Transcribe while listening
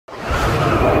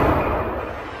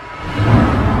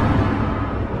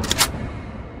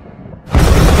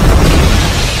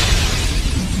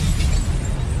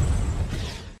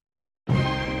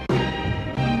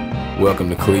Welcome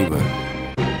to Cleveland.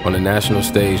 On the national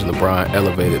stage, LeBron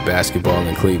elevated basketball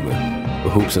in Cleveland, but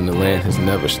hoops in the land has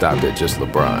never stopped at just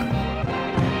LeBron.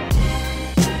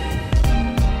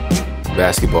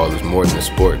 Basketball is more than a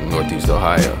sport in Northeast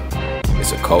Ohio.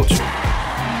 It's a culture.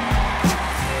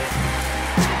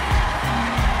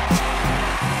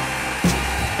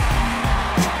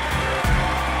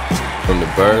 From the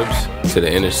burbs to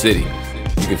the inner city,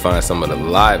 you can find some of the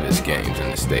livest games in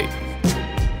the state.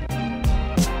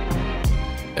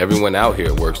 Everyone out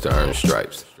here works to earn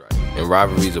stripes, and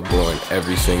rivalries are born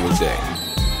every single day.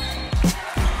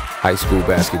 High school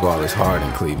basketball is hard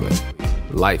in Cleveland.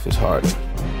 Life is harder.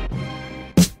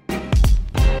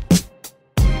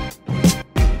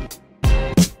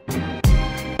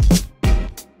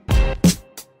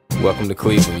 Welcome to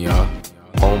Cleveland, y'all.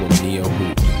 Home of Neo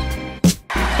Hoops.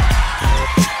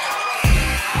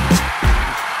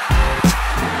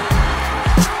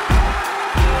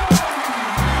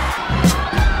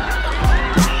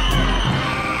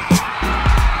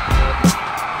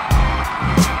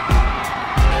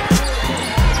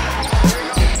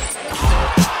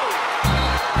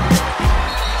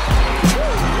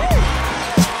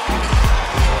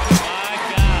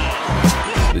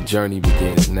 The journey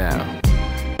begins now.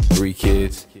 3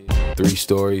 kids, 3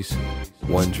 stories,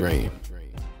 1 dream.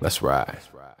 Let's ride.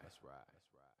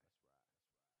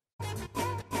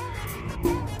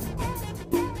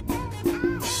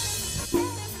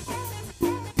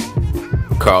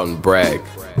 Carlton Bragg,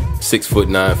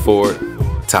 6'9" forward,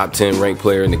 top 10 ranked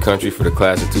player in the country for the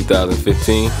class of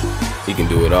 2015. He can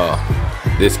do it all.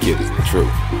 This kid is the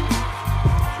truth.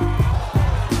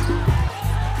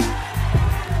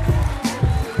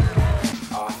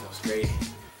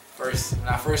 When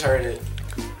I first heard it,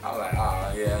 I was like,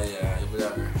 oh, yeah,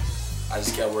 whatever. I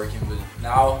just kept working, but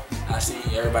now I see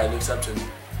everybody looks up to me.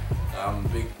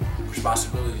 Big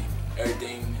responsibility.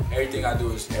 Everything I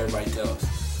do is everybody tells.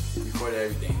 Recorded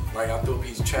everything. Like I threw a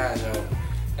piece of trash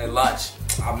at lunch.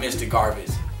 I missed the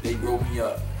garbage. They rolled me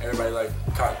up. Everybody like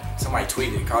somebody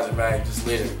tweeted, Carlton Bragg just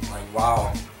littered. Like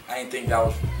wow, I didn't think that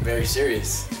was very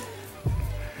serious.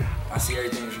 I see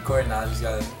everything's recorded now. I just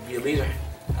gotta be a leader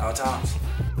at all times.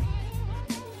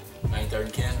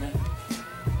 930 Kinsman,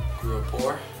 grew up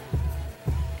poor,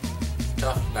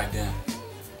 tough back then.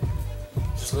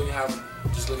 Just looking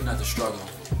at the struggle,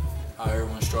 how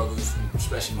everyone struggles,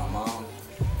 especially my mom.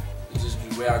 It's just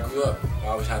the way I grew up. I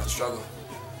always had to struggle,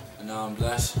 and now I'm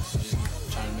blessed. Just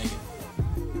trying to make it.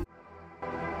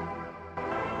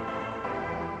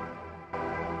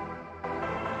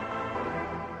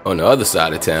 On the other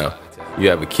side of town, you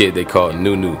have a kid they call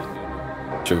Nunu,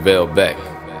 Trevell Beck.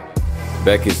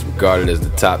 Beck is regarded as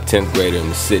the top 10th grader in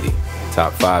the city,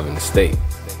 top 5 in the state.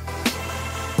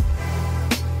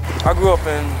 I grew up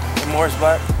in Morris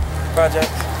Black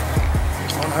Project,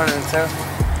 110th.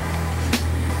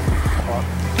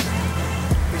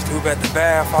 Used to hoop at the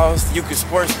bathhouse, the Euclid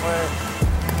Sports Plant.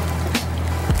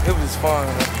 It was fun.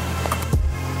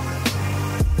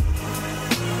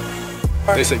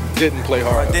 They say you didn't play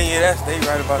hard. I didn't, yeah, they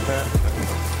right about that.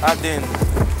 I didn't.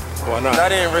 Why not? I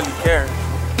didn't really care.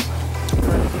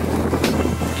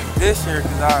 This year,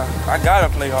 cause I gotta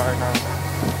play hard now.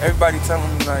 Everybody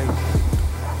telling me like,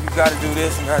 you gotta do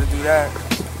this and gotta do that.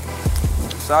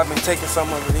 So I've been taking some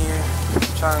of it in,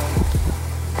 trying.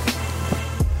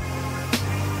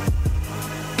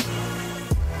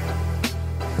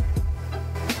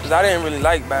 Cause I didn't really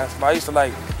like basketball. I used to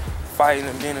like fighting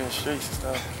and being in the streets and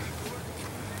stuff.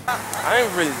 I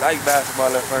didn't really like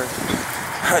basketball at first.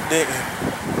 I didn't.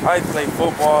 I used to play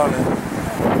football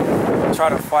and try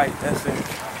to fight, that's it.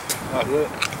 That's it.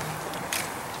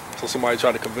 So somebody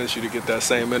tried to convince you to get that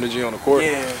same energy on the court?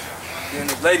 Yeah. And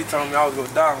this lady told me I was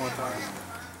gonna die one time.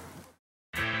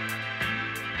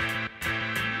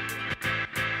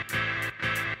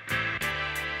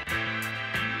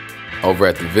 Over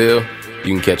at the Ville,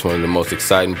 you can catch one of the most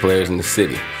exciting players in the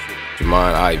city,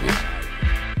 Jimond Ivey.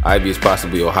 Ivey is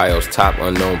possibly Ohio's top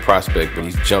unknown prospect, but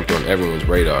he's jumped on everyone's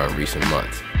radar in recent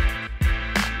months.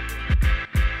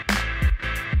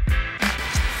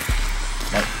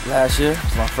 Last year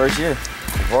was my first year,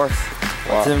 of course.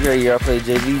 Wow. 10th grade year I played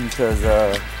JV because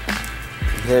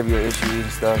behavioral issues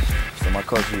and stuff. So my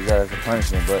coach used that as a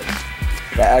punishment, but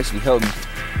that actually helped me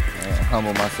and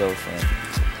humble myself and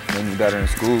made me better in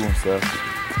school and stuff.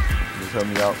 Just helped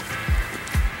me out.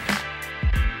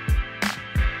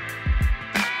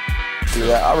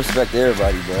 See, I respect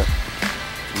everybody, but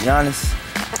to be honest,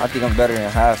 I think I'm better than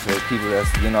half of the people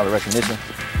that's getting all the recognition.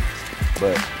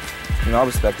 But you know, I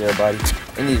respect everybody.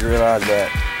 They need to realize that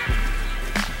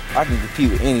I can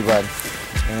compete with anybody.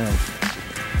 And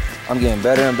I'm getting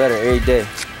better and better every day.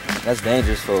 That's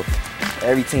dangerous for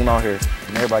every team out here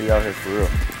and everybody out here for real.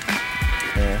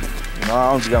 And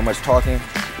I don't do that much talking.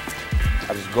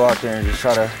 I just go out there and just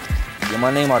try to get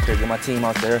my name out there, get my team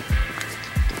out there.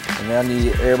 And then I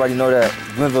need everybody to know that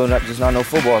Glennville is not no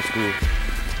football school.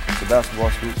 It's a basketball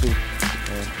school too.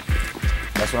 And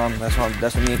that's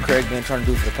what me and Craig been trying to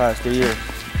do for the past 3 years.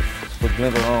 Put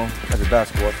Glennville on as a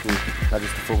basketball school, not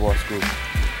just a football school.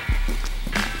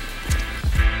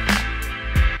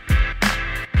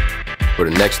 For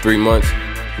the next 3 months,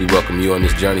 we welcome you on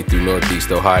this journey through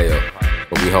Northeast Ohio,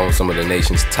 where we home some of the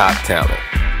nation's top talent.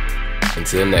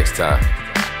 Until next time,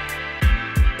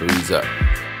 threes up.